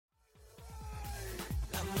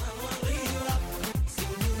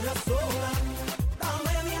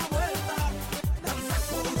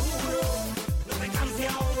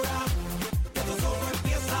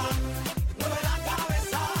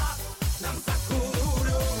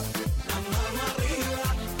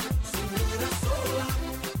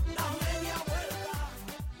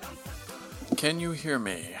Can you hear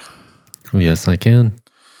me? Yes, I can.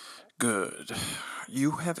 Good.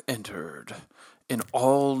 You have entered an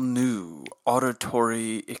all-new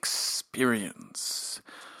auditory experience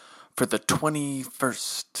for the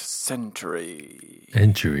 21st century.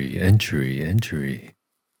 Entry.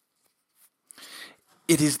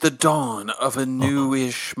 It is the dawn of a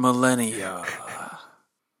newish millennia.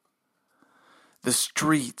 The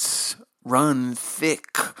streets run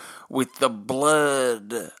thick with the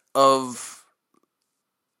blood of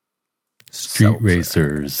Street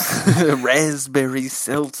racers. raspberry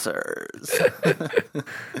seltzers.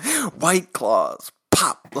 White Claws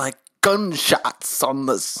pop like gunshots on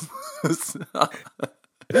the...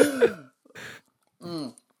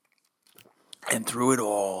 And through it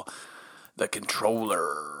all, the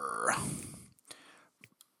controller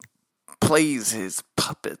plays his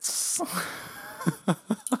puppets.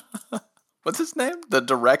 What's his name? The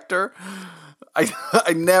director?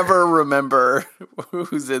 I never remember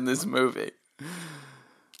who's in this movie.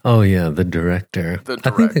 Oh, yeah, the director. I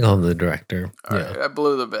think they call him the director. All right, I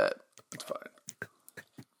blew the bet. It's fine.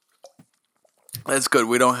 That's good.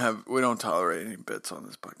 We don't tolerate any bits on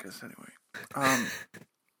this podcast anyway.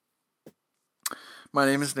 My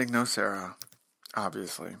name is Nick Nocera,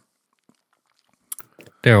 obviously.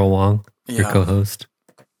 Daryl Wong, your co-host.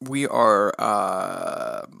 We are,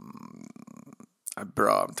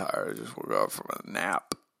 bro, I'm tired. I just woke up from a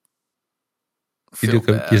nap. You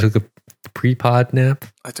took a pre-pod nap?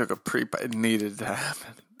 I took a pre-pod. It needed to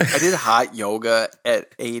happen. I did hot yoga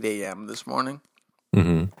at 8 a.m. this morning.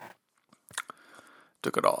 Mm-hmm.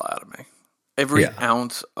 Took it all out of me. Every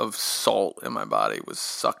ounce of salt in my body was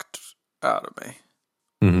sucked out of me.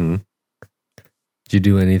 Mm-hmm. Did you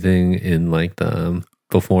do anything in like the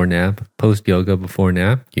before nap, post yoga before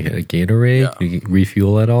nap? You had a Gatorade? Yeah. Did you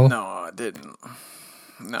refuel at all? No, I didn't.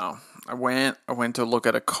 No, I went to look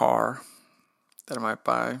at a car that I might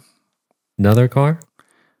buy. Another car?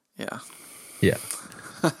 Yeah.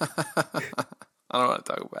 I don't want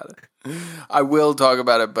to talk about it. I will talk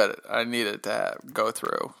about it, but I need it to go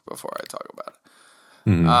through before I talk about it.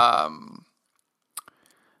 Mm-hmm.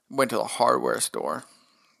 Went to the hardware store,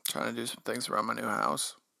 trying to do some things around my new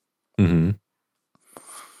house. Mm-hmm.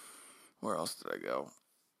 Where else did I go?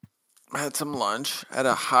 I had some lunch. I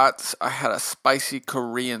had a spicy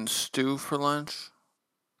Korean stew for lunch.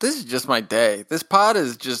 This is just my day. This pod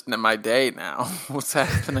is just my day now. What's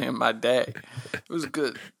happening in my day? It was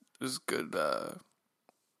good. It was good.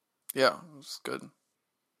 Yeah, it was good.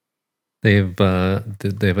 They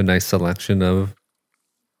have a nice selection of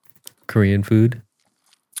Korean food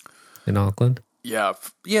in Auckland. Yeah.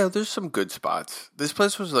 There's some good spots. This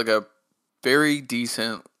place was like a very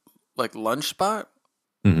decent like lunch spot.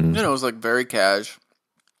 Mm-hmm. You know, it was like very cash,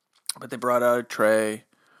 but they brought out a tray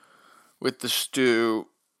with the stew.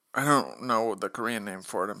 I don't know the Korean name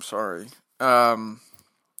for it. I'm sorry. It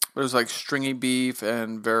was like stringy beef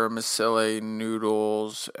and vermicelli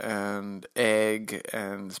noodles and egg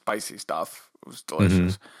and spicy stuff. It was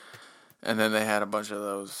delicious. Mm-hmm. And then they had a bunch of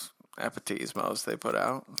those appetismos they put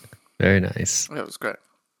out. Very nice. It was great.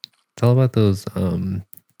 It's all about those.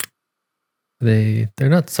 They're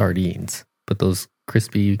not sardines, but those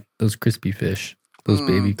crispy fish.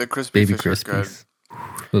 The crispy fish crispies. Are good.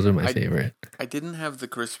 Those are my favorite. I didn't have the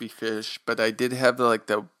crispy fish, but I did have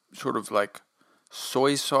the sort of like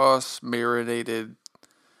soy sauce marinated.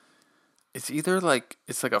 It's either like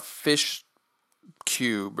it's like a fish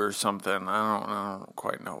cube or something. I don't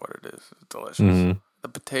quite know what it is. It's delicious. Mm-hmm. The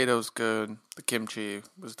potato's good. The kimchi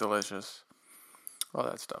was delicious. All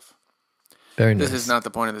that stuff. Very nice. This is not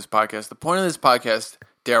the point of this podcast. The point of this podcast,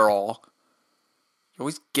 Daryl, you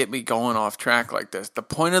always get me going off track like this. The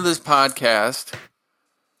point of this podcast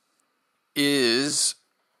is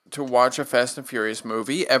to watch a Fast and Furious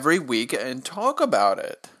movie every week and talk about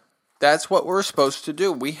it. That's what we're supposed to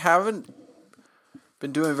do. We haven't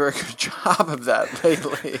been doing a very good job of that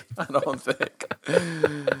lately, I don't think.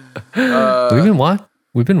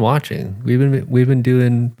 We've been watching. We've been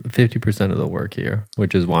doing 50% of the work here,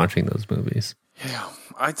 which is watching those movies. Yeah,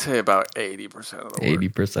 I'd say about 80% of the work.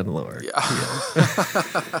 80% of the work.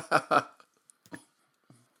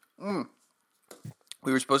 Yeah.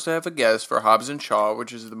 We were supposed to have a guest for Hobbs and Shaw,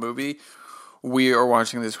 which is the movie we are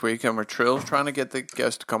watching this week, and we're trying to get the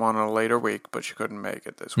guest to come on a later week, but she couldn't make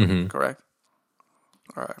it this week, correct?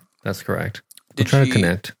 All right. That's correct. We'll try to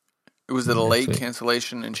connect. Was it a late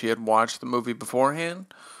cancellation and she had watched the movie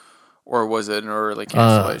beforehand? Or was it an early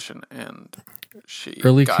cancellation and she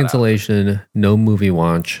early cancellation, out? No movie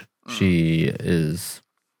watch. She is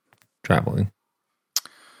traveling.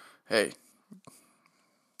 Hey,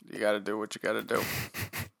 you got to do what you got to do.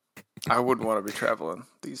 I wouldn't want to be traveling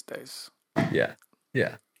these days. Yeah.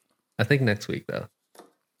 Yeah. I think next week though.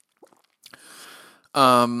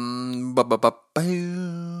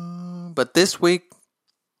 But this week,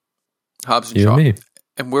 Hobbs and You Shaw. and me.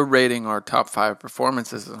 And we're rating our top 5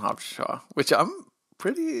 performances in Hobbs and Shaw, which I'm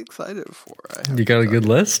pretty excited for. You got a good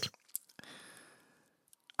list?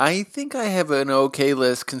 I think I have an okay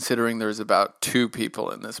list considering there's about 2 people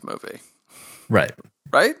in this movie. Right.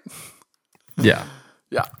 Right? Yeah.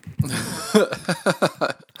 Yeah.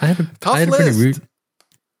 I had a Tough pretty list.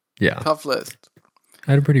 Tough list.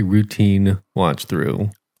 I had a pretty routine watch through.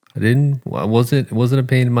 It wasn't a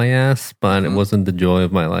pain in my ass, but it wasn't the joy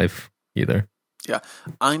of my life either. Yeah.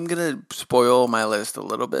 I'm going to spoil my list a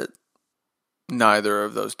little bit. Neither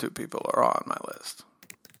of those 2 people are on my list.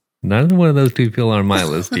 Neither one of those 2 people are on my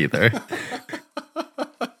list either.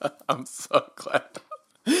 I'm so glad.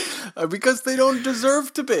 Because they don't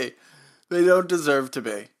deserve to be. They don't deserve to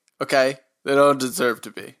be. Okay? They don't deserve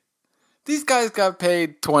to be. These guys got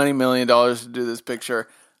paid $20 million to do this picture.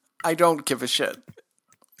 I don't give a shit.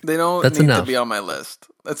 They don't need to be on my list.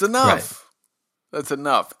 That's enough. Right. That's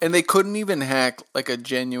enough. And they couldn't even hack like a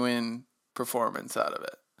genuine performance out of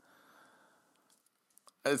it.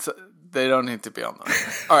 They don't need to be on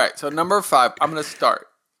that. All right, so number 5. I'm going to start.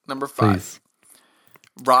 Number 5. Please.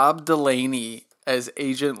 Rob Delaney as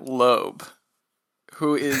Agent Loeb,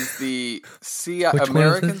 who is the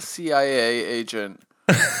American CIA agent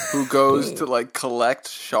who goes to like collect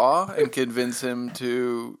Shaw and convince him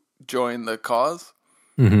to join the cause.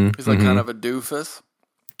 He's like kind of a doofus.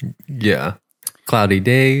 Yeah. Cloudy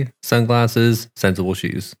day, sunglasses, sensible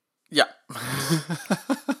shoes. Yeah.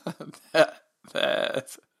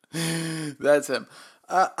 That's him.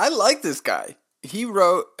 I like this guy. He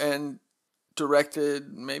wrote and directed,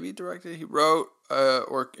 he wrote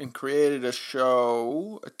and created a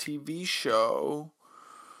TV show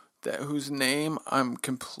whose name I'm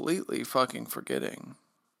completely fucking forgetting.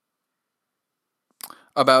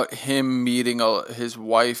 About him meeting his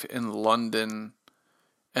wife in London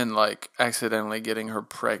and like accidentally getting her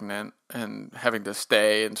pregnant and having to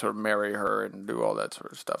stay and sort of marry her and do all that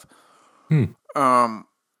sort of stuff.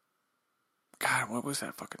 God, what was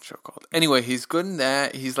that fucking show called? Anyway, he's good in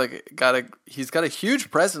that. He's got a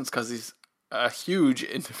huge presence because he's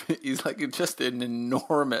he's like just an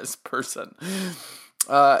enormous person.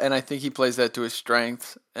 And I think he plays that to his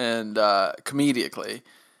strengths and comedically.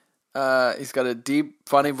 He's got a deep,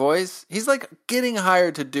 funny voice. He's like getting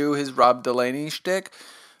hired to do his Rob Delaney shtick,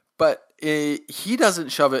 but he doesn't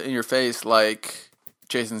shove it in your face like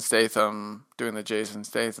Jason Statham doing the Jason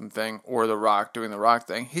Statham thing or The Rock doing the Rock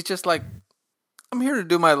thing. He's just like, I'm here to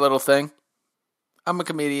do my little thing. I'm a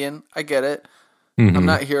comedian. I get it. I'm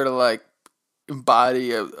not here to like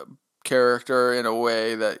embody a character in a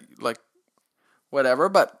way that like whatever,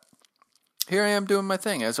 but here I am doing my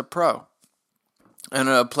thing as a pro.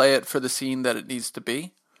 And play it for the scene that it needs to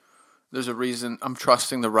be. There's a reason I'm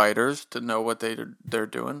trusting the writers to know what they're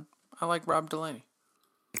doing. I like Rob Delaney.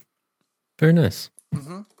 Very nice.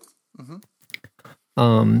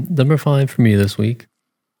 Number 5 for me this week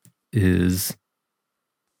is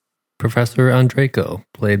Professor Andreyko,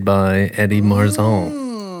 played by Eddie Marsan.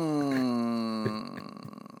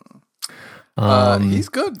 He's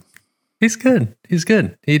good. He's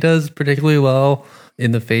good. He does particularly well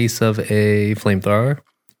in the face of a flamethrower.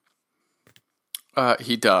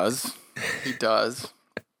 He does.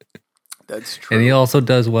 That's true. And he also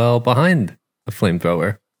does well behind a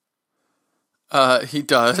flamethrower. He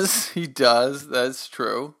does. That's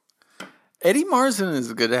true. Eddie Marsan is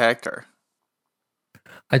a good actor.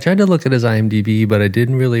 I tried to look at his IMDb, but I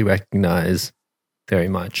didn't really recognize very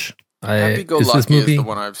much. Happy Go Lucky is the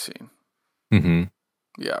one I've seen. Mm-hmm.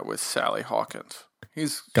 Yeah, with Sally Hawkins.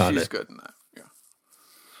 She's good in that. Yeah.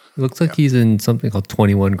 It looks like he's in something called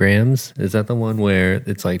 21 Grams. Is that the one where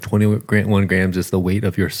it's like 21 grams is the weight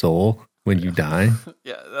of your soul when you die?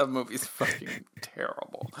 Yeah, that movie's fucking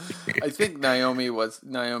terrible. I think Naomi Watts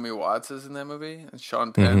is in that movie, and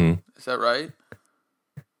Sean Penn. Is that right?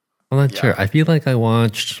 I'm not sure. I feel like I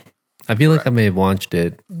may have watched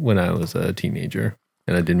it when I was a teenager,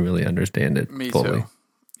 and I didn't really understand it Me fully. Too.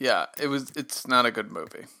 Yeah, it's not a good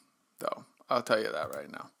movie, though. I'll tell you that right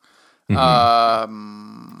now.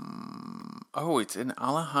 It's in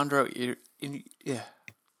Alejandro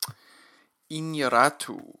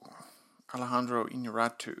Iñárritu. Alejandro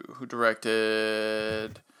Iñárritu, who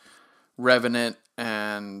directed Revenant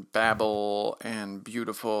and Babel and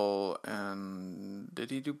Beautiful, and did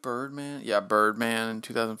he do Birdman? Yeah, Birdman in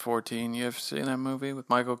 2014. You have seen that movie with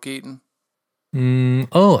Michael Keaton?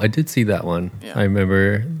 I did see that one. Yeah. I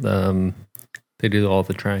remember they do all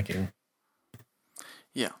the tracking.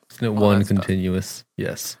 Yeah. Isn't it one continuous?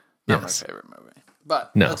 Yes. Not Yes. my favorite movie.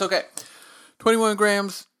 But No. that's okay. 21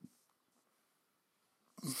 Grams.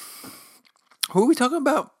 Who are we talking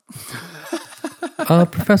about?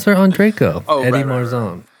 Professor Andreyko, Oh, Eddie right, right,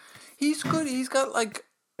 Marzan. He's good. He's got like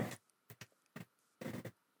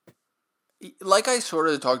I sort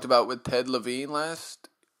of talked about with Ted Levine last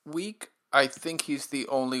week. I think he's the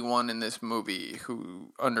only one in this movie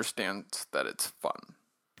who understands that it's fun.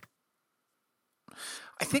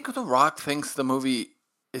 I think The Rock thinks the movie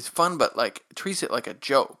is fun, but like treats it like a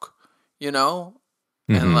joke, you know?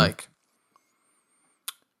 And Mhm. like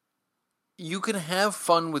you can have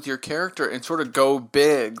fun with your character and sort of go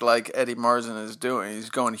big like Eddie Marzan is doing. He's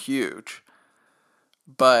going huge.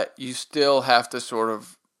 But you still have to sort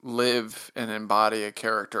of live and embody a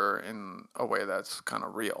character in a way that's kind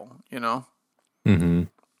of real, you know? Mhm.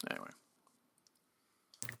 Anyway.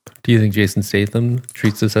 Do you think Jason Statham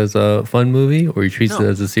treats this as a fun movie, or he treats No. it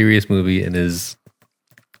as a serious movie and is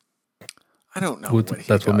I don't know that's what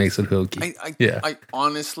he what does. makes it hokey? I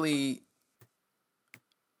honestly,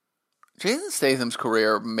 Jason Statham's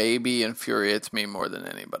career maybe infuriates me more than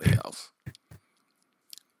anybody else.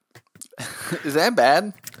 Is that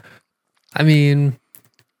bad? I mean,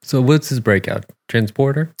 so what's his breakout?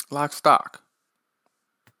 Transporter? Lock, Stock.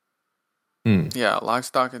 Hmm. Yeah, Lock,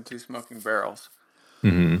 Stock, and Two Smoking Barrels.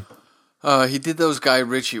 Mm-hmm. He did those Guy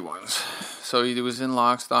Ritchie ones. So he was in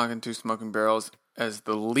Lock, Stock, and Two Smoking Barrels as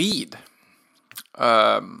the lead.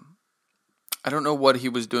 I don't know what he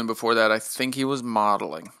was doing before that. I think he was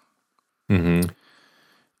modeling. Mm-hmm.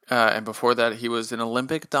 And before that, he was an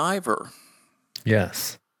Olympic diver.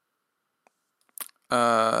 Yes.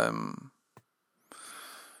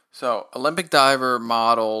 So, Olympic diver,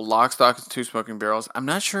 model, Lock, Stock, and Two Smoking Barrels. I'm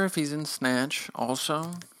not sure if he's in Snatch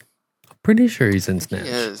also. Pretty sure he's in Snatch. He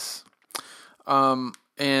is. But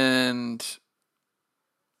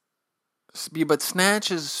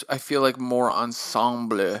Snatch is, I feel like, more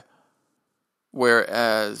ensemble,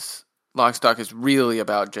 whereas Lock, Stock is really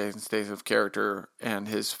about Jason Statham's character and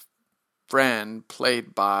his friend,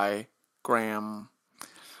 played by Graham.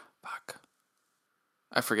 Fuck.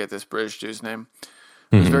 I forget this British dude's name.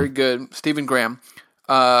 It was very good. Stephen Graham,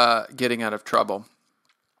 getting out of trouble.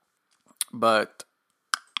 But,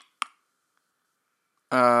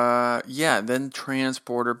 yeah, then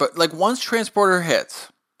Transporter. But, like, once Transporter,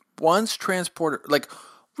 like,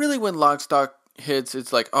 really when Lock, Stock hits,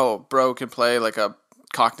 it's like, oh, bro can play like a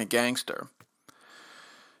Cockney gangster.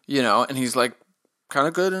 You know, and he's, like, kind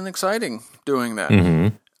of good and exciting doing that.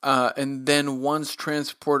 Mm-hmm. And then once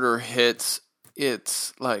Transporter hits,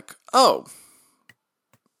 it's like, oh,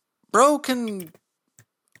 bro can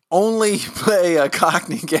only play a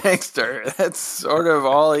Cockney gangster. That's sort of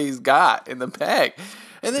all he's got in the bag.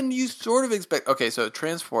 And then you sort of expect, okay, so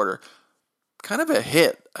Transporter, kind of a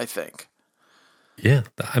hit, I think. Yeah.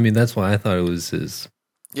 I mean, that's why I thought it was his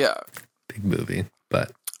Yeah. big movie.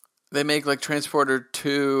 But They make like Transporter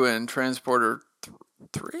 2 and Transporter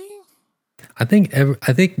 3? I think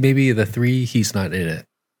maybe the 3 he's not in it.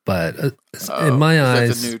 But in my eyes,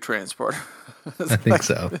 that's a new Transporter. I think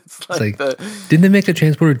so. It's like didn't they make a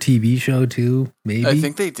Transporter TV show too? Maybe. I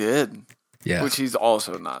think they did. Yeah. Which he's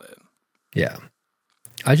also not in. Yeah.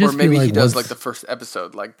 I just Or maybe feel he like does like the first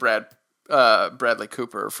episode, like Bradley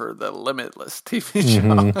Cooper for the Limitless TV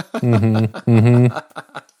show.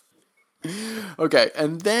 Okay,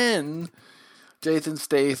 and then Jason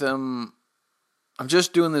Statham. I'm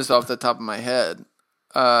just doing this off the top of my head.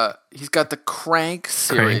 He's got the Crank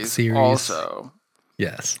series also.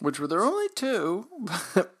 Yes. Which were there only 2,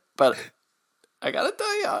 but I gotta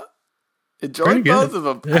tell you, enjoyed both of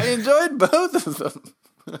them. I enjoyed both of them.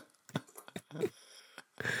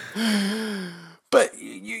 But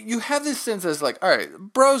you have this sense as like, all right,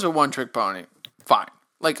 bro's a one-trick pony. Fine.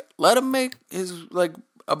 Like, let him make his, like,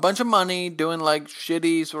 a bunch of money doing, like,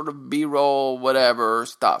 shitty sort of B-roll, whatever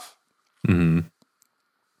stuff. Mm-hmm.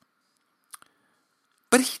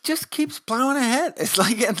 But he just keeps plowing ahead. It's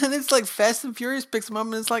like, and then it's like Fast and Furious picks him up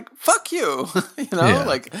and it's like, fuck you. You know, Yeah.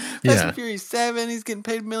 like Fast and Furious 7, he's getting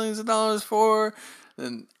paid millions of dollars for.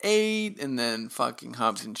 Then 8, and then fucking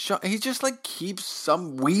Hobbs and Shaw. He just like keeps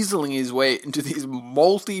weaseling his way into these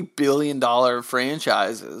multi-billion-dollar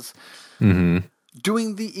franchises,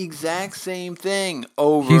 doing the exact same thing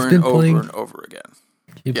over and over again.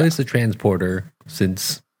 He plays the Transporter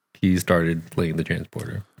since he started playing the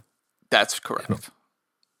Transporter. That's correct.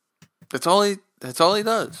 That's all he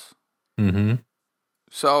does. Mm-hmm.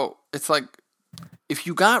 So it's like, if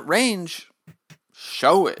you got range,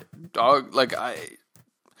 show it, dog. Like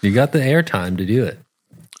You got the airtime to do it.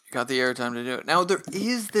 You got the airtime to do it. Now there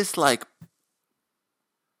is this like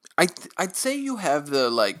I'd say you have the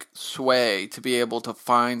like sway to be able to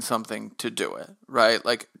find something to do it, right?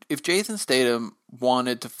 Like if Jason Statham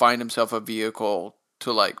wanted to find himself a vehicle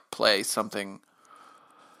to like play something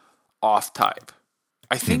off type,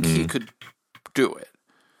 I think he could do it.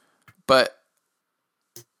 But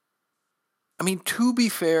I mean, to be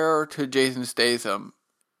fair to Jason Statham,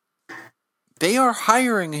 they are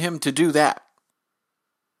hiring him to do that.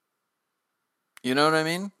 You know what I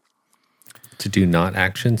mean? To do not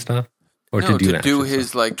action stuff? Or No, to do to do action his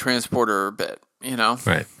stuff? like transporter bit, you know?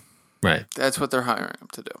 Right. Right. That's what they're hiring him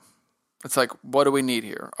to do. It's like, what do we need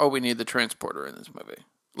here? Oh, we need the transporter in this movie.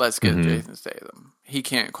 Let's get Jason Statham. He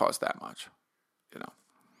can't cost that much, you know?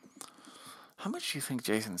 How much do you think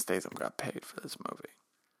Jason Statham got paid for this movie?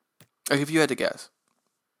 Like, if you had to guess.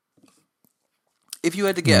 If you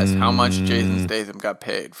had to guess how much Jason Statham got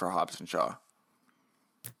paid for Hobbs and Shaw,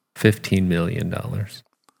 $15 million.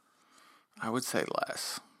 I would say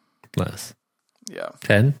less. Less. Yeah.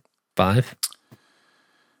 10? 5?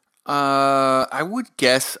 I would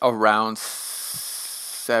guess around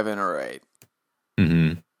 7 or 8.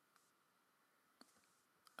 Mm-hmm.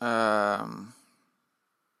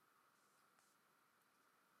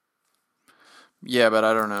 Yeah, but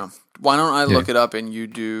I don't know. Why don't I look it up and you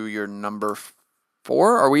do your number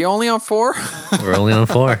 4? Are we only on 4? We're only on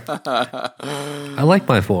 4. I like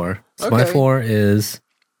my 4. So my 4 is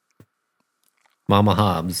Mama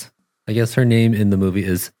Hobbs. I guess her name in the movie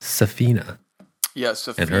is Safina. Yeah,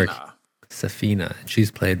 Safina. Safina. She's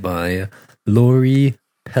played by Lori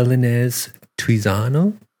Pelinez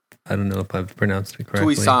Tuizano. I don't know if I've pronounced it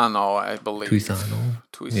correctly. Tuisano, I believe.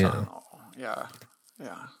 Tuisano. Yeah.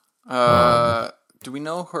 Do we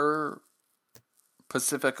know her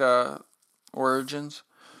Pacifica origins?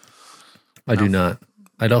 I do not.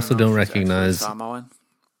 I also don't if she's actually recognize Samoan.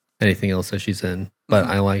 anything else that she's in, but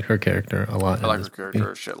I like her character a lot. I like her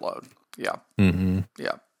character a shitload. Yeah. Mm-hmm.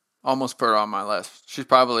 Yeah. Almost put her on my list. She's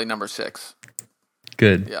probably number 6.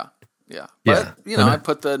 Good. Yeah. But, you know, I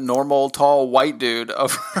put the normal, tall, white dude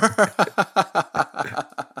over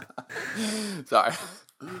Sorry.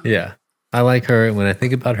 Yeah. I like her. When I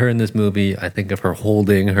think about her in this movie, I think of her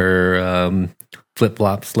holding her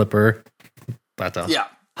flip-flop slipper. About to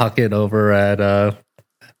huck it over at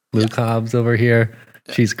Luke Hobbs over here.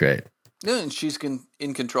 Yeah. She's great. Yeah, and she's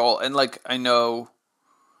in control. And, like, I know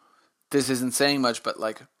this isn't saying much, but,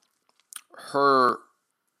 like, her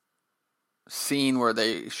scene where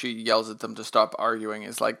she yells at them to stop arguing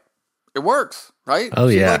is, like, it works, right? Oh,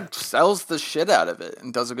 she, yeah. Like, sells the shit out of it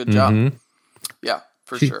and does a good job. Yeah.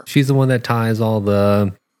 For sure. She's the one that ties all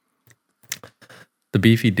the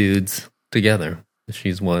beefy dudes together.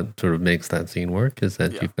 She's what sort of makes that scene work, is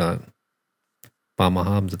that you've got Mama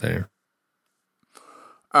Hobbs there.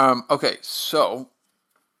 Okay, so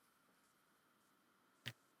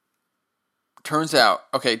turns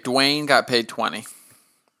out, Dwayne got paid 20.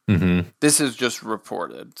 Mm-hmm. This is just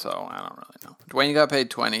reported, so I don't really know. Dwayne got paid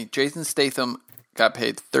 20. Jason Statham got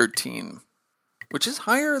paid 13, which is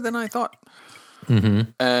higher than I thought.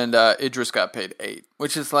 Mm-hmm. And Idris got paid 8,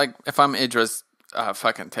 which is like, if I'm Idris,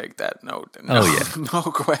 fucking take that note. No, no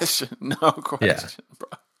question, bro.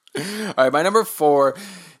 All right, my number 4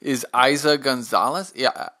 is Isa Gonzalez.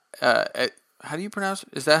 Yeah, how do you pronounce?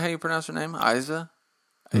 Is that how you pronounce her name, Isa?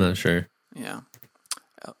 I'm not sure. Yeah.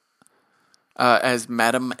 As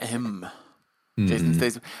Madam M. Jason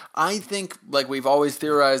Statham. I think, like we've always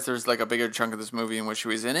theorized, there's like a bigger chunk of this movie in which she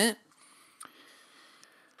was in it.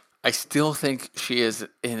 I still think she is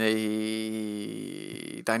in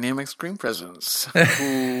a dynamic screen presence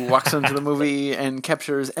who walks into the movie and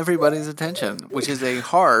captures everybody's attention, which is a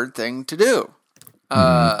hard thing to do.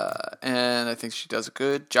 And I think she does a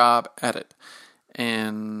good job at it.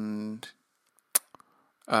 And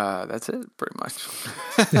that's it, pretty much.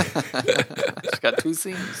 She's got 2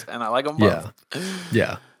 scenes, and I like them both.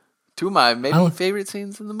 Yeah. 2 of my favorite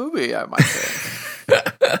scenes in the movie, I might say.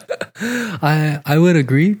 I would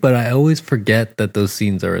agree, but I always forget that those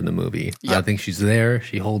scenes are in the movie. Yep. I think she's there.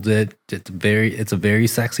 She holds it. It's a very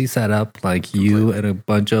sexy setup. Like completely. You and a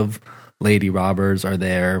bunch of lady robbers are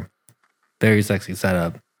there. Very sexy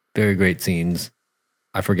setup. Very great scenes.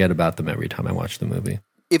 I forget about them every time I watch the movie.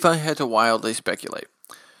 If I had to wildly speculate,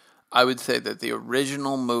 I would say that the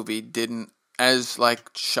original movie didn't, as like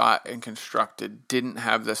shot and constructed, didn't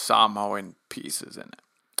have the Samoan pieces in it.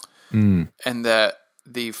 And that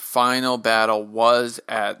the final battle was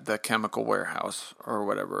at the chemical warehouse or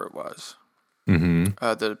whatever it was,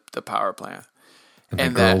 the power plant,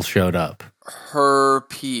 and the girls showed up. Her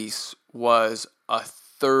piece was a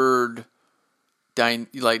third,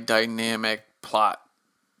 dynamic plot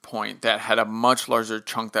point that had a much larger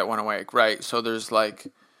chunk that went away. Right, so there's like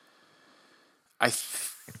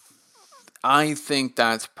I think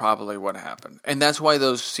that's probably what happened. And that's why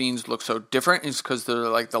those scenes look so different, is because they're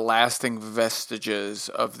like the lasting vestiges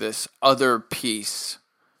of this other piece,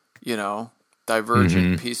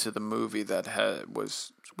 divergent piece of the movie that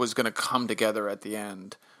was going to come together at the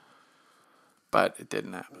end. But it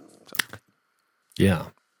didn't happen. So. Yeah.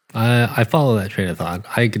 I follow that train of thought.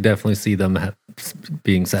 I could definitely see them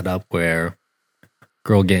being set up where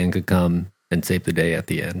Girl Gang could come and save the day at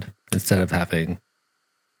the end instead of having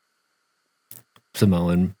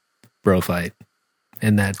Samoan bro fight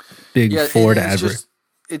and that big Ford advert.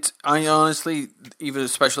 I honestly, even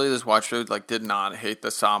especially this watch through, did not hate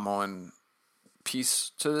the Samoan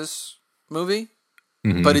piece to this movie,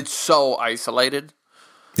 but it's so isolated.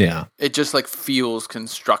 Yeah, it just feels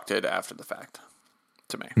constructed after the fact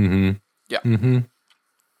to me. Yeah.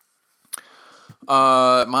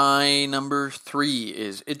 My number 3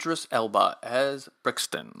 is Idris Elba as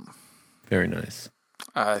Brixton. Very nice.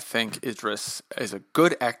 I think Idris is a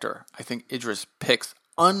good actor. I think Idris picks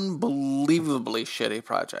unbelievably shitty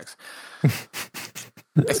projects.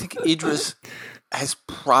 I think Idris has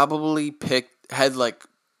probably had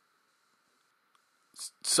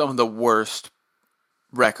some of the worst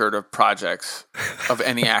record of projects of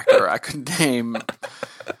any actor I could name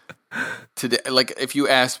today. If you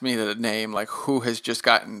asked me to name who has just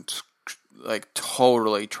gotten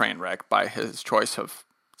totally train wrecked by his choice of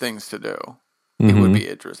things to do, it would be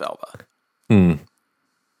Idris Elba.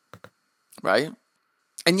 Right?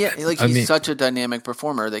 And yet, he's such a dynamic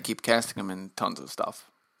performer, they keep casting him in tons of stuff.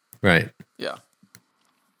 Right. Yeah.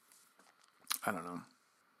 I don't know.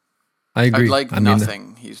 I agree. I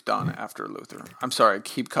nothing he's done after Luther. I'm sorry, I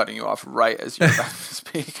keep cutting you off right as you're about to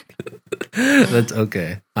speak. That's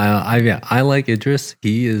okay. I like Idris.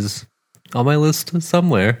 He is on my list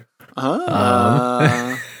somewhere.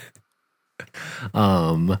 But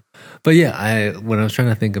yeah, when I was trying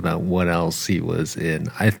to think about what else he was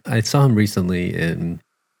in, I saw him recently in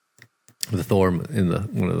the Thor,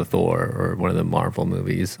 one of the Thor or one of the Marvel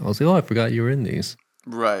movies. I was like, oh, I forgot you were in these.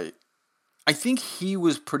 Right. I think he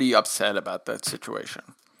was pretty upset about that situation.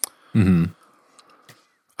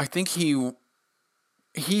 I think he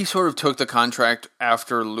sort of took the contract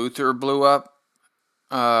after Luther blew up,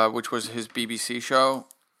 which was his BBC show,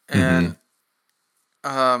 and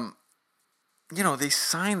they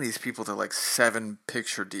signed these people to 7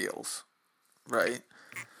 picture deals, right?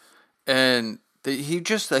 And he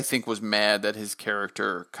just, I think, was mad that his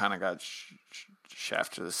character kind of got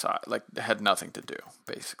shafted to the side, had nothing to do,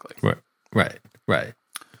 basically. Right.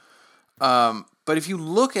 But if you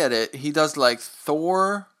look at it, he does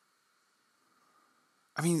Thor.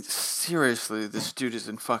 I mean, seriously, this dude is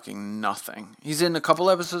in fucking nothing. He's in a couple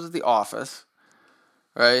episodes of The Office,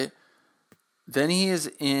 right? Then he is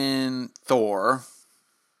in Thor,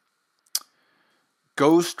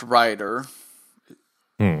 Ghost Rider,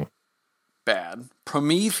 bad.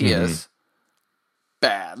 Prometheus,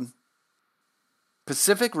 bad.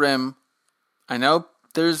 Pacific Rim, I know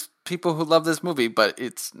there's people who love this movie, but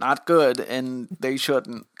it's not good, and they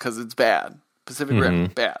shouldn't because it's bad. Pacific Rim,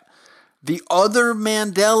 bad. The other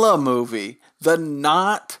Mandela movie, the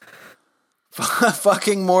not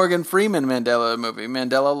fucking Morgan Freeman Mandela movie,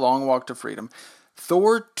 Mandela Long Walk to Freedom.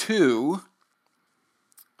 Thor 2,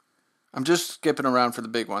 I'm just skipping around for the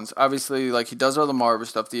big ones. Obviously, he does all the Marvel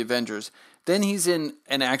stuff, the Avengers. Then he's in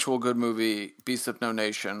an actual good movie, Beasts of No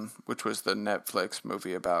Nation, which was the Netflix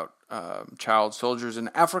movie about child soldiers in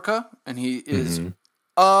Africa. And he is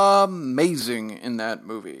amazing in that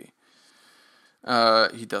movie.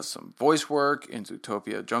 He does some voice work in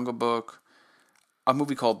Zootopia Jungle Book. A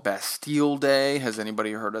movie called Bastille Day. Has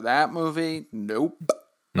anybody heard of that movie? Nope.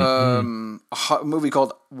 A movie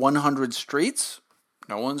called 100 Streets.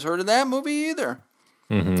 No one's heard of that movie either.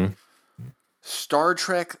 Star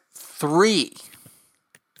Trek 3.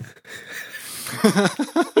 I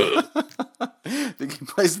think he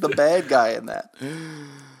plays the bad guy in that.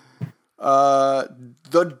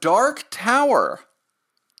 The Dark Tower.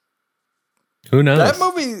 Who knows? That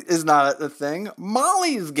movie is not a thing.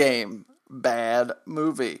 Molly's Game. Bad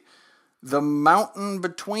movie. The Mountain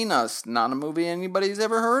Between Us. Not a movie anybody's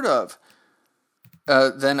ever heard of.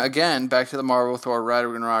 Then again, back to the Marvel, Thor,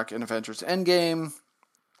 Ragnarok, and Avengers Endgame.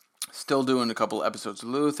 Still doing a couple episodes of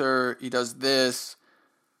Luther. He does this.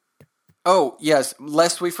 Oh, yes.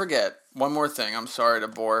 Lest we forget, one more thing. I'm sorry to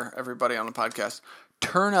bore everybody on the podcast.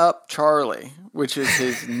 Turn Up Charlie, which is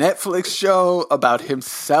his Netflix show about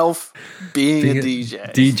himself being a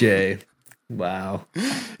DJ. DJ. Wow.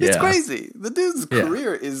 It's crazy. The dude's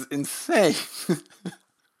career is insane.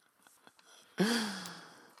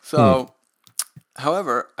 So,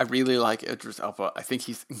 However, I really like Idris Elba. I think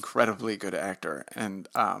he's an incredibly good actor, and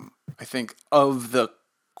I think of the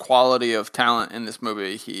quality of talent in this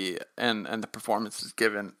movie, and the performances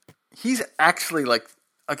given, he's actually like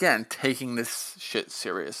again taking this shit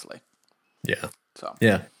seriously. Yeah. So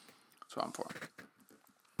Yeah. that's what I'm for.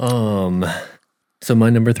 So my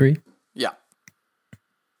number 3, Yeah.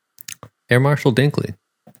 Air Marshal Dinkley,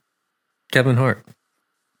 Kevin Hart.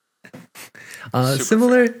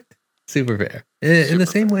 Similar, super fair. In the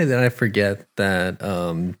same way that I forget that,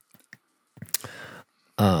 I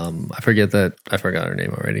forgot her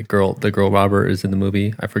name already. The girl robber is in the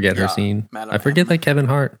movie. I forget her scene. Madam I forget M. that Kevin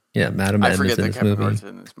Hart. Yeah, Madam M I forget is in that this Kevin movie. Hart's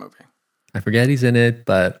in this movie. I forget he's in it,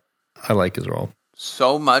 but I like his role.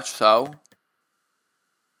 So much so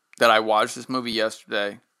that I watched this movie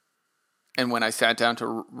yesterday, and when I sat down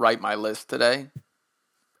to write my list today,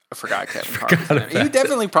 I forgot Kevin Hart was in it. He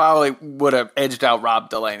definitely probably would have edged out Rob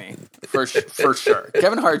Delaney for sure.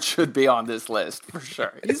 Kevin Hart should be on this list for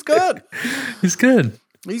sure. He's good. He's good.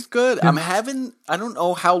 He's good. I don't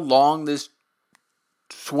know how long this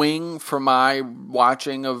swing for my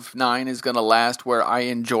watching of 9 is going to last where I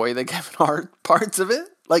enjoy the Kevin Hart parts of it.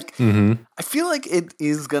 Like, I feel like it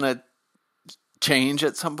is going to change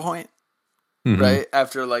at some point, right?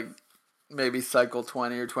 After like maybe cycle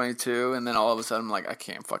 20 or 22, and then all of a sudden I'm like, I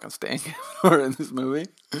can't fucking stand Kevin Hart in this movie.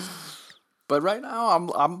 But right now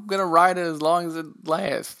I'm going to ride it as long as it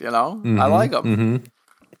lasts, you know? I like him.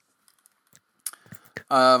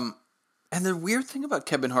 And the weird thing about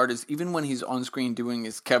Kevin Hart is even when he's on screen doing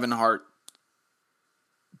his Kevin Hart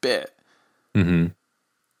bit,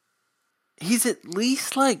 he's at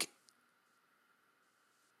least like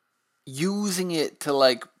using it to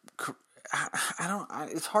like,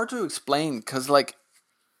 it's hard to explain because like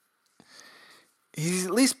he's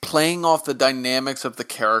at least playing off the dynamics of the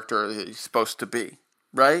character that he's supposed to be,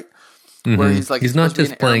 right? Where he's like, he's not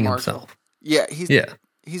just playing himself. Yeah,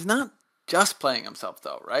 he's not just playing himself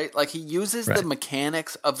though, right? Like he uses the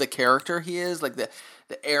mechanics of the character he is, like the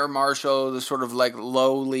air marshal, the sort of like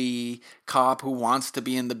lowly cop who wants to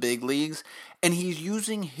be in the big leagues, and he's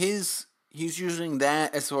using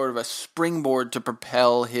that as sort of a springboard to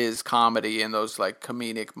propel his comedy in those like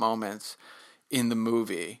comedic moments in the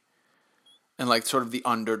movie. And like sort of the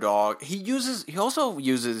underdog. He also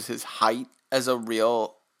uses his height as a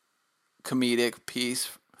real comedic piece.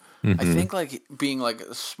 I think like being like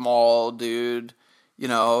a small dude, you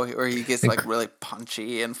know, where he gets like really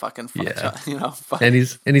punchy and fucking you know. And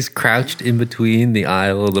he's crouched in between the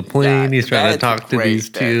aisle of the plane. He's trying to talk to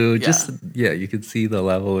these two. Yeah. You can see the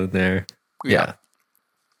level in there. Yeah.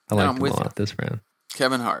 I like him a lot this round.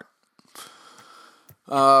 Kevin Hart.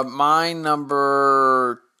 My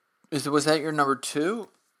number was that your number 2?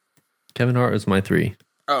 Kevin Hart was my 3.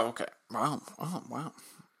 Oh, okay. Wow. Oh, wow.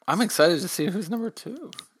 I'm excited to see who's number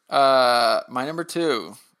 2. My number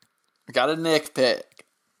 2. I got a Nick pick.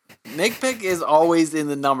 Nick pick is always in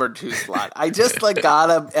the number 2 slot. I just like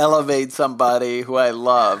gotta elevate somebody who I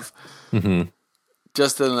love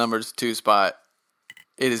just to the number 2 spot.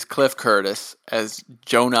 It is Cliff Curtis as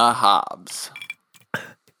Jonah Hobbs.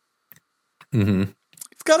 He's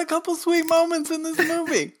got a couple sweet moments in this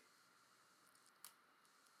movie.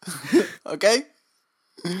 Okay?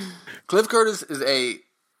 Cliff Curtis is a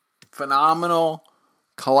phenomenal,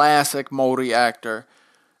 classic Modi actor.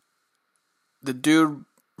 The dude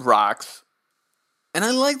rocks. And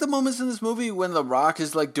I like the moments in this movie when The Rock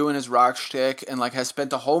is like doing his rock shtick and like has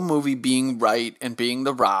spent the whole movie being right and being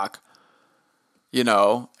The Rock. You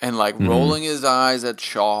know, and like rolling his eyes at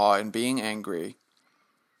Shaw and being angry.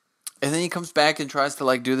 And then he comes back and tries to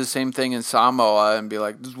like do the same thing in Samoa and be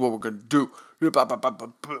like, this is what we're going to do.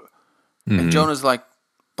 And Jonah's like,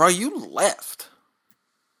 bro, you left.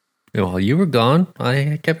 While you were gone,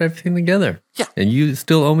 I kept everything together. Yeah. And you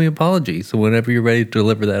still owe me an apology. So whenever you're ready to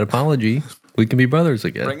deliver that apology, we can be brothers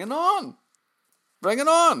again. Bring it on. Bring it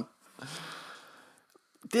on.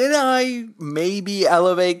 Did I maybe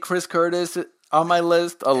elevate Chris Curtis on my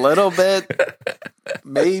list a little bit?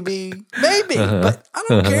 Maybe. But I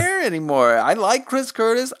don't care anymore. I like Chris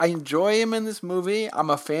Curtis. I enjoy him in this movie. I'm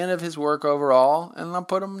a fan of his work overall, and I'll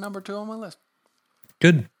put him number 2 on my list.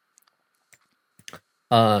 Good.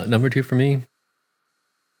 Number 2 for me,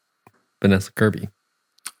 Vanessa Kirby.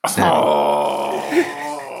 Oh.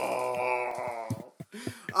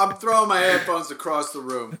 I'm throwing my headphones across the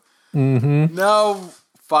room. No,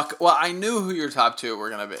 fuck. Well, I knew who your top 2 were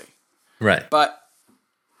going to be. Right. But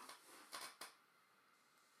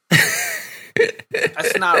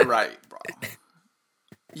that's not right, bro.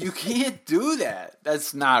 You can't do that.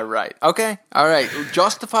 That's not right. Okay? All right.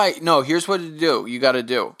 Justify. No, here's what to do. You got to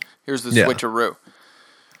do. Here's the switcheroo.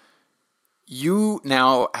 you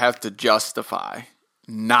now have to justify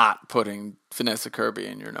not putting Vanessa Kirby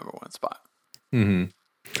in your number one spot. Mm-hmm.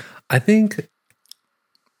 I think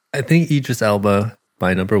Idris Elba,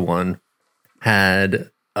 my number one,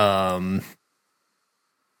 had I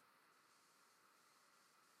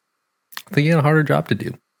think he had a harder job to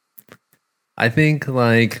do. I think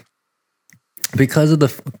like because of the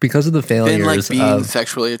failures, Then like being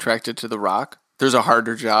sexually attracted to The Rock, there's a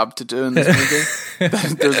harder job to do in this movie.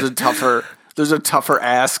 there's a tougher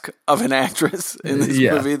ask of an actress in this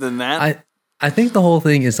movie than that. I think the whole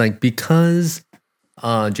thing is like because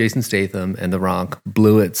Jason Statham and The Rock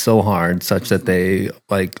blew it so hard, such that they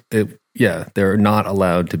they're not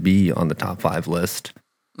allowed to be on the top 5 list.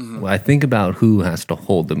 Mm-hmm. I think about who has to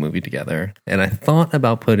hold the movie together, and I thought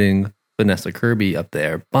about putting Vanessa Kirby up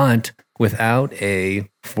there, but without a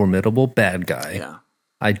formidable bad guy,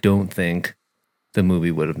 I don't think the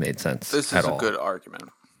movie would have made sense. This is a good argument.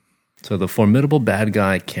 So the formidable bad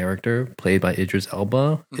guy character played by Idris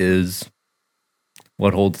Elba is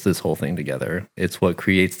what holds this whole thing together. It's what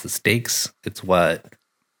creates the stakes. It's what,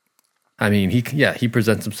 I mean, he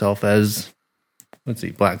presents himself as,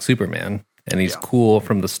 Black Superman, and he's cool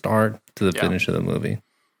from the start to the finish of the movie.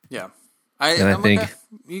 Yeah. I think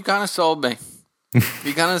you kind of sold me.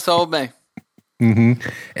 You kind of sold me. Mm-hmm.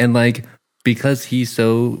 And like, because he's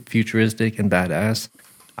so futuristic and badass,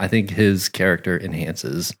 I think his character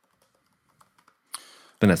enhances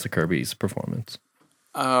Vanessa Kirby's performance.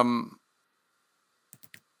 I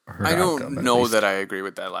don't know that I agree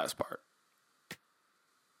with that last part.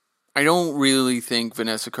 I don't really think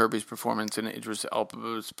Vanessa Kirby's performance and Idris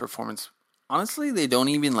Elba's performance, honestly, they don't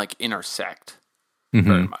even like intersect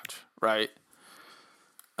very much, right?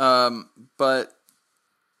 But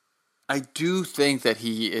I do think that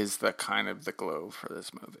he is the kind of the glue for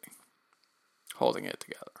this movie, holding it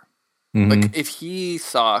together. Mm-hmm. Like if he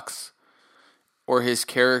sucks or his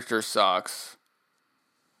character sucks,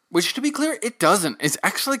 which to be clear, it doesn't. It's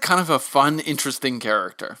actually kind of a fun, interesting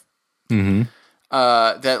character. Mm-hmm.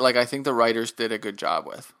 That like I think the writers did a good job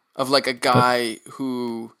with. Of like a guy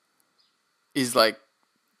who is like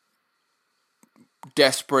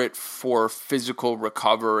desperate for physical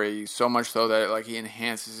recovery, so much so that like he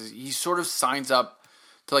enhances. He sort of signs up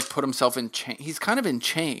to like put himself in chains. He's kind of in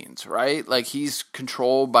chains, right? Like he's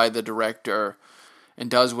controlled by the director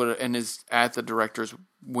and does what and is at the director's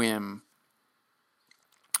whim.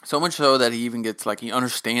 So much so that he even gets like he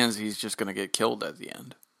understands he's just gonna get killed at the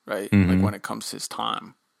end, right? Mm-hmm. Like when it comes to his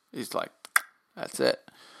time, he's like, "That's it."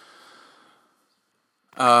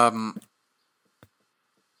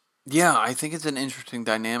 Yeah, I think it's an interesting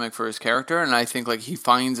dynamic for his character, and I think like he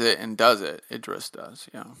finds it and does it. Idris does,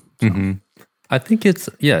 yeah. So. Mm-hmm. I think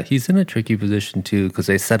he's in a tricky position too because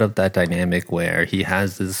they set up that dynamic where he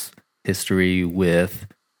has this history with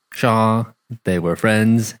Shaw. They were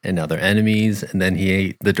friends, and now they're enemies. And then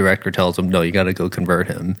the director tells him, "No, you got to go convert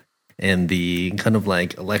him." And the kind of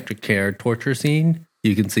like electric chair torture scene,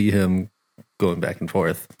 you can see him going back and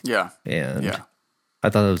forth. Yeah, and I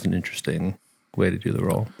thought that was an interesting way to do the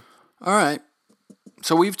role. All right,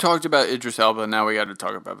 so we've talked about Idris Elba. Now we got to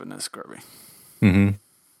talk about Vanessa Kirby. Mm-hmm.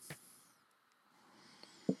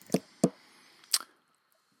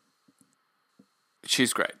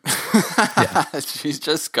 She's great. Yeah. She's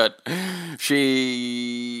just good.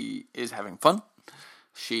 She is having fun.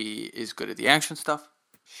 She is good at the action stuff.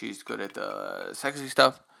 She's good at the sexy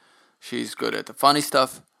stuff. She's good at the funny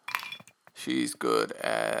stuff. She's good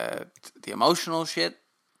at the emotional shit.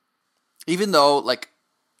 Even though, like,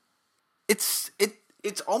 it's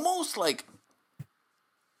almost like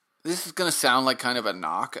this is gonna sound like kind of a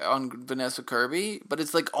knock on Vanessa Kirby, but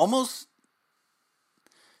it's like almost.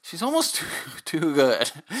 She's almost too good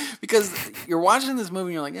because you're watching this movie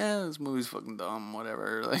and you're like, yeah, this movie's fucking dumb,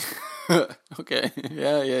 whatever. Like, okay,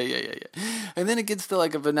 yeah. And then it gets to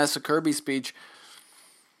like a Vanessa Kirby speech,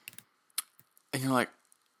 and you're like,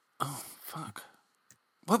 oh fuck,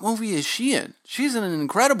 what movie is she in? She's in an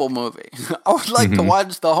incredible movie. I would like to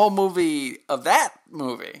watch the whole movie of that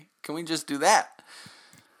movie. Can we just do that?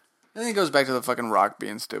 And then it goes back to the fucking Rock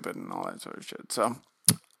being stupid and all that sort of shit. So,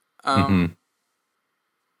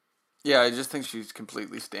 yeah, I just think she's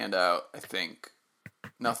completely stand out. I think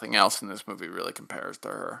nothing else in this movie really compares to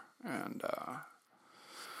her. And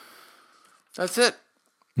that's it.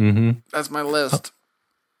 Mm-hmm. That's my list.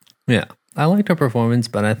 Yeah. I liked her performance,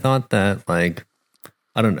 but I thought that, like,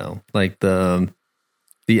 I don't know, like the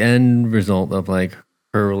end result of, like,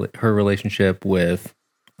 her relationship with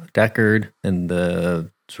Deckard and the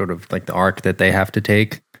sort of, like, the arc that they have to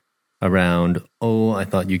take around, I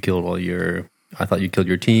thought you killed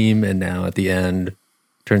your team, and now at the end,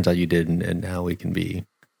 turns out you didn't, and now we can be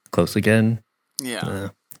close again. Yeah.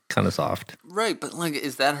 Kind of soft. Right, but like,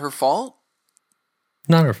 is that her fault?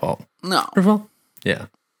 Not her fault. No. Her fault? Yeah.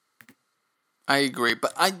 I agree,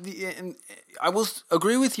 but I will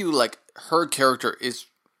agree with you. Like, her character is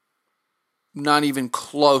not even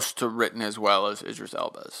close to written as well as Idris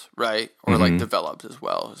Elba's, right? Or like developed as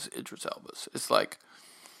well as Idris Elba's. It's like,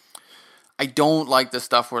 I don't like the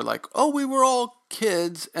stuff where like, oh, we were all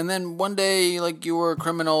kids, and then one day like you were a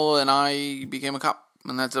criminal and I became a cop,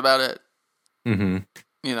 and that's about it. Mm-hmm.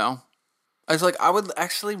 You know, I was like, I would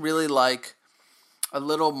actually really like a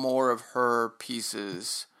little more of her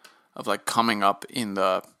pieces of like coming up in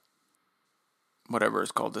the whatever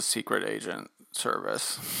is called the secret agent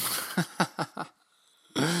service.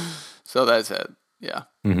 So that's it. Yeah.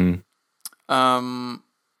 Mm-hmm. All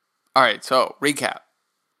right. So recap.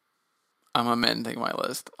 I'm amending my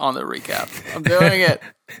list on the recap. I'm doing it.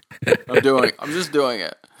 I'm just doing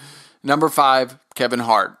it. Number 5, Kevin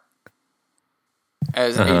Hart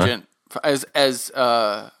as agent, as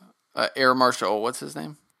Air Marshal. What's his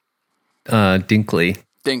name? Dinkley.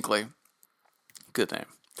 Good name.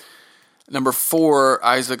 Number 4,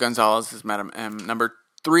 Isa Gonzalez as Madam M. Number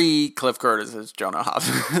 3, Cliff Curtis as Jonah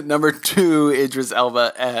Hobbs. Number 2, Idris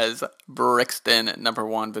Elba as Brixton. Number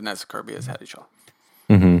 1, Vanessa Kirby as Hattie Shaw.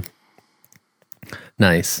 Mm-hmm.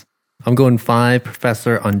 Nice. I'm going 5,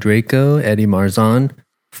 Professor Andreyko, Eddie Marzon.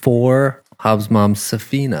 4, Hobbs' mom,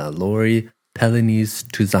 Safina, Lori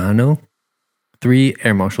Pellinis-Tuzano. 3,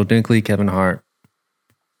 Air Marshal Dinkley, Kevin Hart.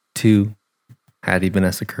 2, Hattie,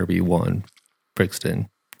 Vanessa Kirby. 1, Brixton,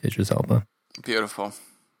 Idris Elba. Beautiful.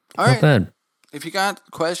 All Not right. bad. If you got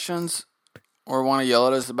questions or want to yell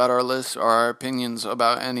at us about our list or our opinions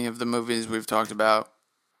about any of the movies we've talked about,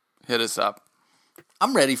 hit us up.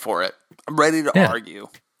 I'm ready for it. I'm ready to argue.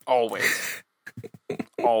 Always.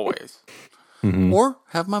 Always. Mm-hmm. Or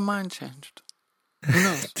have my mind changed. Who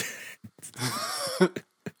knows?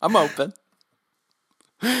 I'm open.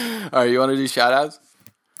 All right, you want to do shout-outs?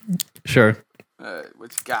 Sure.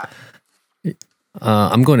 What you got?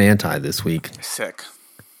 I'm going anti this week. Sick.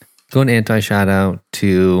 Going anti shout out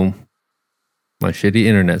to my shitty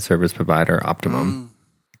internet service provider, Optimum.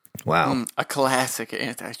 Wow. A classic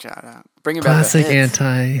anti shout out. Bring it Classic back.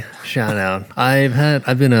 anti shout out.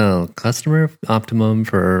 I've been a customer of Optimum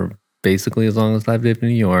for basically as long as I've lived in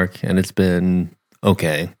New York, and it's been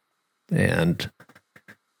okay. And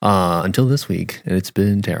until this week, and it's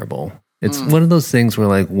been terrible. It's one of those things where,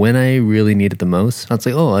 like, when I really need it the most, I'd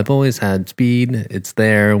say, oh, I've always had speed. It's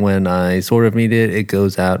there when I sort of need it. It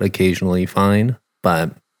goes out occasionally fine.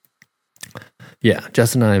 But, yeah,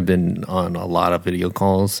 Jess and I have been on a lot of video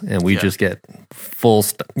calls, and we just get full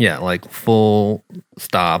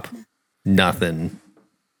stop, nothing,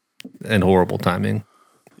 and horrible timing.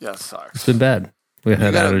 Yeah, sucks. It's been bad. We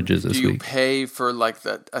had outages this week. Do you week. pay for, like,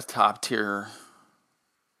 a top-tier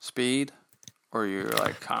speed? Or you're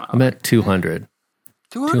like kind of... I'm at 200.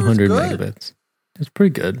 200 megabits. It's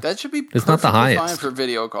pretty good. That should be it's not the highest. Fine for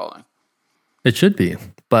video calling. It should be.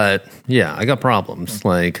 But yeah, I got problems.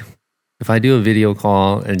 Like if I do a video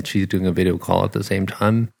call and she's doing a video call at the same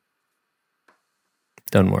time,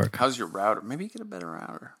 doesn't work. How's your router? Maybe get a better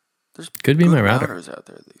router. There's could be my router. Routers out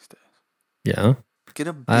there these days. Yeah. Get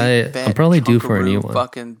a big, I'm probably due for a new one.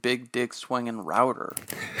 Fucking big dick swinging router.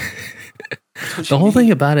 The whole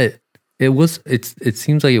thing about it, it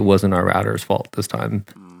seems like it wasn't our router's fault this time.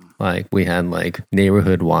 Like we had like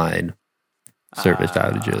neighborhood wide service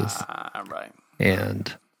outages. Right.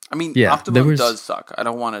 And I mean, Optimum does suck. I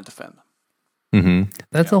don't want to defend them. Mm-hmm.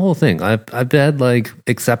 That's the whole thing. I've had like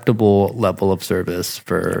acceptable level of service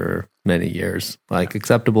for many years. Like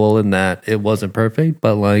acceptable in that it wasn't perfect,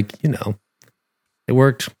 but like, it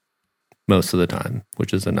worked most of the time,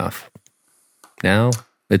 which is enough. Now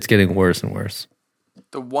it's getting worse and worse.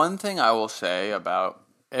 The one thing I will say about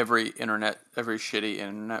every shitty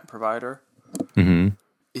internet provider,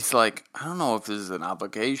 it's like, I don't know if this is an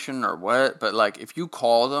obligation or what, but like if you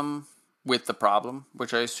call them with the problem,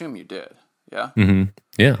 which I assume you did, yeah? Mm-hmm.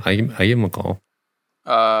 Yeah, I give them a call.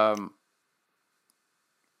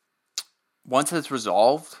 Once it's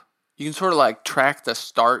resolved, you can sort of like track the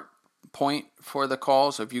start point for the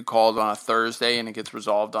call. So if you called on a Thursday and it gets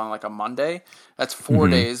resolved on like a Monday, that's 4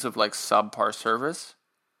 days of like subpar service.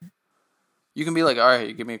 You can be like, all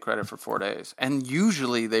right, give me a credit for 4 days. And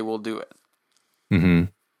usually they will do it. Mm-hmm.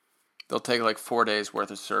 They'll take like 4 days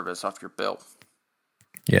worth of service off your bill.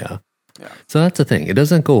 Yeah. So that's the thing. It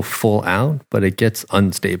doesn't go full out, but it gets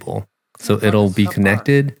unstable. So it'll be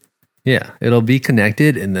connected. Yeah. It'll be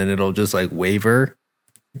connected and then it'll just like waver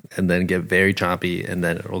and then get very choppy and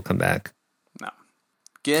then it'll come back. No.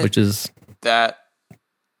 Get which is that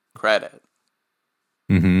credit.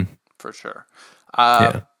 Mm-hmm. For sure.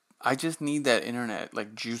 Yeah. I just need that internet,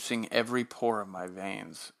 like juicing every pore of my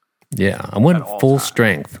veins. Yeah. I want At all full times.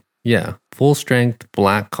 strength. Yeah. Full strength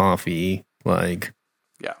black coffee, like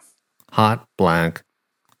Yeah. hot black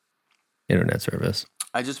internet service.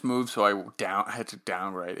 I just moved, so I had to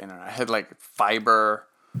downgrade internet. I had like fiber,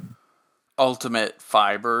 ultimate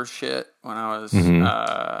fiber shit when I was in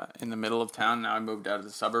the middle of town. Now I moved out of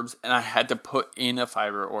the suburbs, and I had to put in a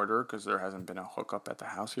fiber order because there hasn't been a hookup at the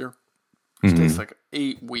house here. It takes like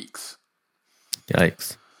 8 weeks.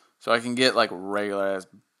 Yikes. So I can get like regular ass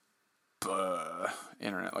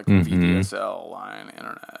internet, like VDSL line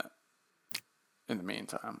internet in the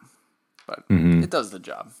meantime. But it does the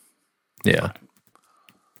job. Yeah.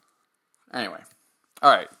 Anyway. All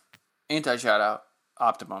right. Anti-shout out.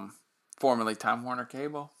 Optimum. Formerly Time Warner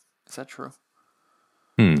Cable. Is that true?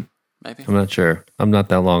 Maybe. I'm not sure. I'm not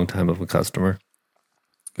that long time of a customer.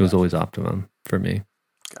 It was always Optimum for me.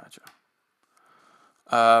 Gotcha.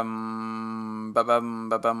 My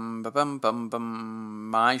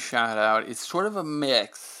shout out is sort of a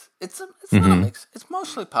mix. It's not a mix. It's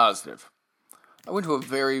mostly positive. I went to a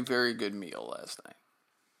very, very good meal last night.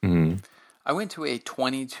 I went to a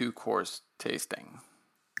 22 course tasting.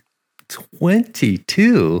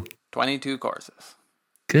 22? 22 courses.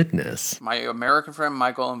 Goodness. My American friend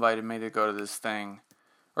Michael invited me to go to this thing,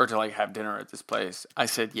 or to like have dinner at this place. I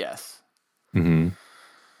said yes.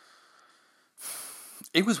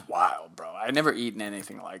 It was wild, bro. I'd never eaten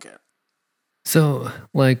anything like it. So,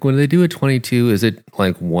 like, when they do a 22, is it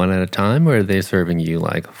like one at a time, or are they serving you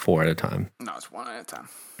like 4 at a time? No, it's one at a time.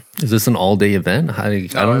 Is this an all-day event? I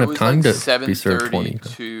don't have time like to be served 20.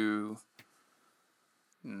 7:30 to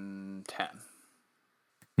 10.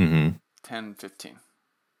 10:15.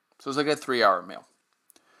 So it's like a 3-hour meal.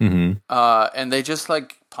 And they just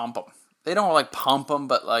like pump them. They don't like pump them,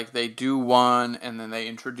 but like they do one and then they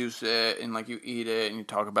introduce it and like you eat it and you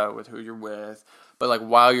talk about it with who you're with. But like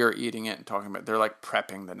while you're eating it and talking about it, they're like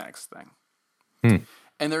prepping the next thing. And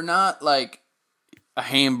they're not like a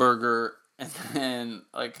hamburger and then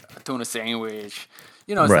like a tuna sandwich.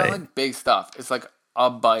 You know, it's not like big stuff. It's like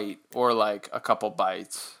a bite or like a couple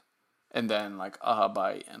bites and then like a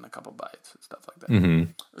bite and a couple bites and stuff like that.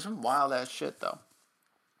 There's some wild ass shit though.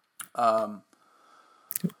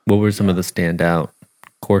 What were some of the standout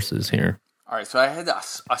courses here? All right, so I had a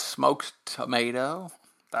smoked tomato.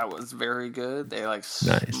 That was very good. They like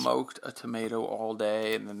smoked a tomato all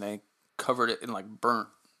day, and then they covered it in like burnt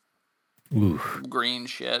green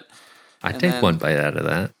shit. I take one bite out of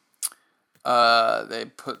that. They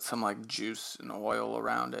put some like juice and oil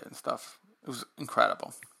around it and stuff. It was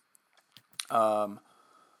incredible.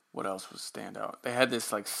 What else was standout? They had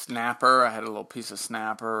this like snapper. I had a little piece of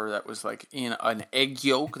snapper that was like in an egg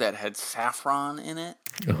yolk that had saffron in it.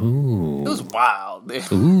 Ooh. It was wild.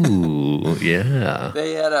 Ooh, yeah.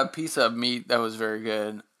 They had a piece of meat that was very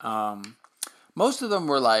good. Most of them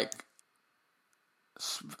were like,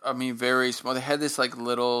 I mean, very small. They had this like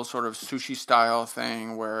little sort of sushi style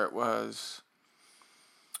thing where it was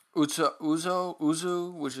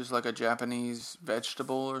uzu, which is like a Japanese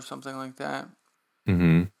vegetable or something like that.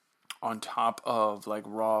 On top of like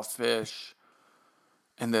raw fish,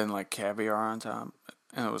 and then like caviar on top,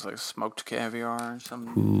 and it was like smoked caviar or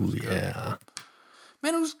something. Ooh, yeah.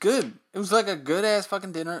 Man, it was good. It was like a good ass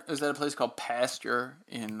fucking dinner. It was at a place called Pasture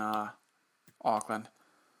in Auckland.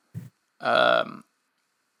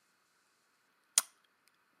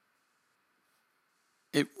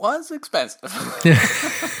 It was expensive.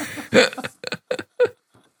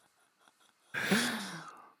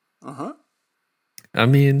 I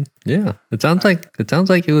mean, yeah. It sounds like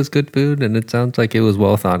it was good food, and it sounds like it was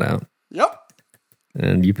well thought out. Yep.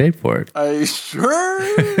 And you paid for it. I sure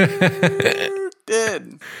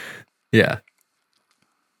did. Yeah.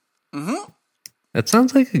 That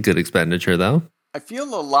sounds like a good expenditure, though. I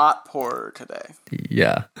feel a lot poorer today.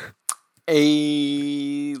 Yeah.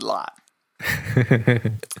 A lot.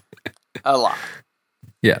 A lot.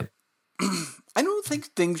 Yeah. I don't think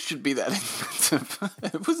things should be that expensive.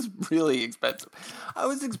 It was really expensive. I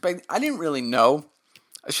didn't really know.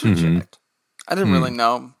 I should have checked. I didn't really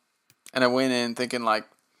know. And I went in thinking like,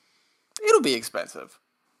 it'll be expensive.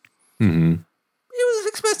 It was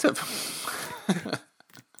expensive.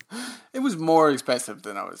 It was more expensive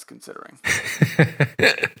than I was considering.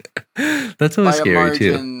 That's always scary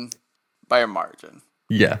too. By a margin.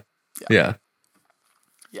 Yeah. Yeah.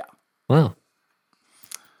 Wow.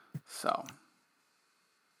 So,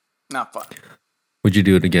 not fun. Would you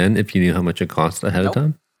do it again if you knew how much it cost ahead of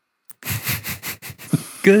time?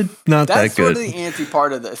 Good. Not That's that good. That's sort of the anti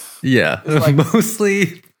part of this. Yeah. Like,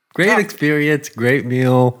 mostly great experience, great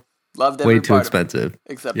meal. Loved every Way too part of it, expensive.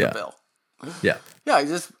 except Yeah. the bill. Yeah. Yeah,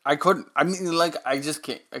 I couldn't. I mean, like, I just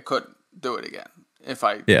can't. I couldn't do it again.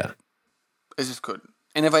 Yeah. I just couldn't.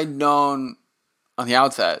 And if I'd known on the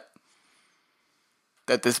outset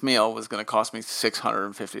that this meal was going to cost me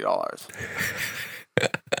 $650,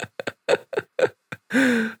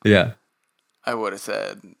 Yeah. I would have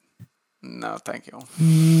said, no, thank you.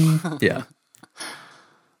 Yeah.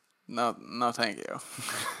 No, thank you.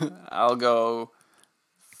 I'll go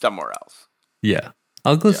somewhere else. Yeah.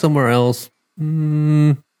 I'll go somewhere else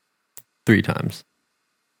 3 times.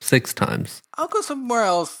 6 times. I'll go somewhere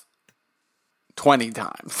else 20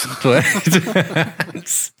 times.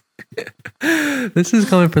 This is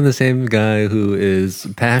coming from the same guy who is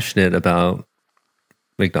passionate about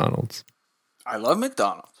McDonald's. I love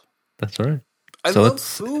McDonald's. That's right. I So love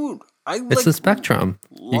it's food. it's a spectrum.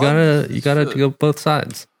 You love gotta food. go both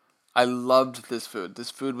sides. I loved this food. This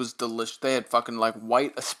food was delicious. They had fucking like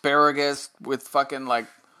white asparagus with fucking like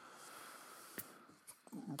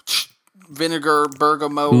vinegar,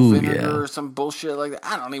 bergamot vinegar, or some bullshit like that.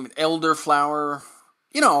 I don't even elderflower.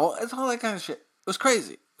 You know, it's all that kind of shit. It was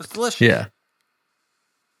crazy. It was delicious. Yeah.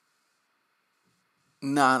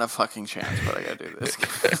 Not a fucking chance, but I gotta do this.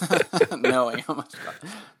 Knowing how much.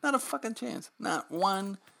 Not a fucking chance. Not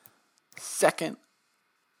 1 second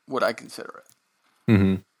would I consider it.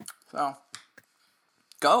 Mm-hmm. So,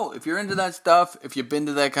 go. If you're into that stuff, if you've been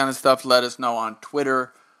to that kind of stuff, let us know on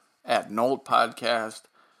Twitter at Nolt Podcast.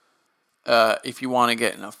 If you want to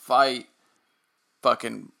get in a fight,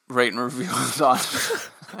 fucking rate and review us on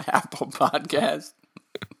Apple Podcast,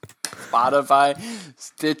 Spotify,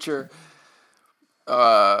 Stitcher,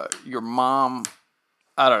 your mom,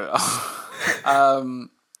 I don't know.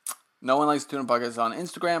 No One Likes Tuna Podcast is on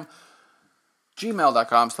Instagram,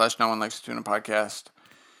 gmail.com/No One Likes Tuna Podcast,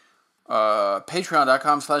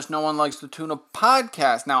 patreon.com/No One Likes the Tuna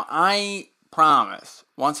Podcast. Now, I promise,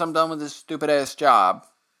 once I'm done with this stupid ass job,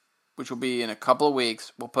 which will be in a couple of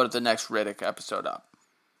weeks, we'll put the next Riddick episode up.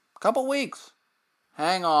 Couple weeks.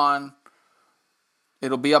 Hang on.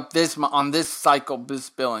 It'll be up on this cycle, this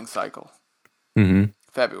billing cycle. Mm-hmm.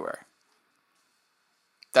 February.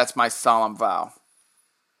 That's my solemn vow.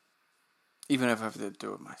 Even if I have to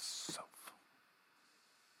do it myself.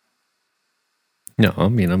 No, I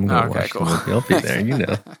mean I'm gonna watch cool. the movie. I'll be there.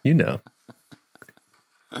 You know.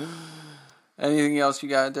 Anything else you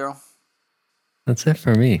got, Daryl? That's it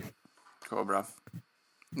for me. Cool, bro.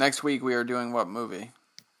 Next week we are doing what movie?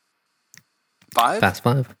 5? Fast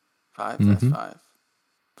 5. 5? Mm-hmm. Fast 5.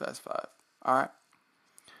 Fast 5. All right.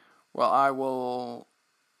 Well, I will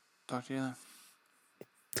talk to you then.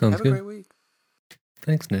 Sounds Have good. a great week.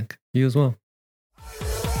 Thanks, Nick. You as well.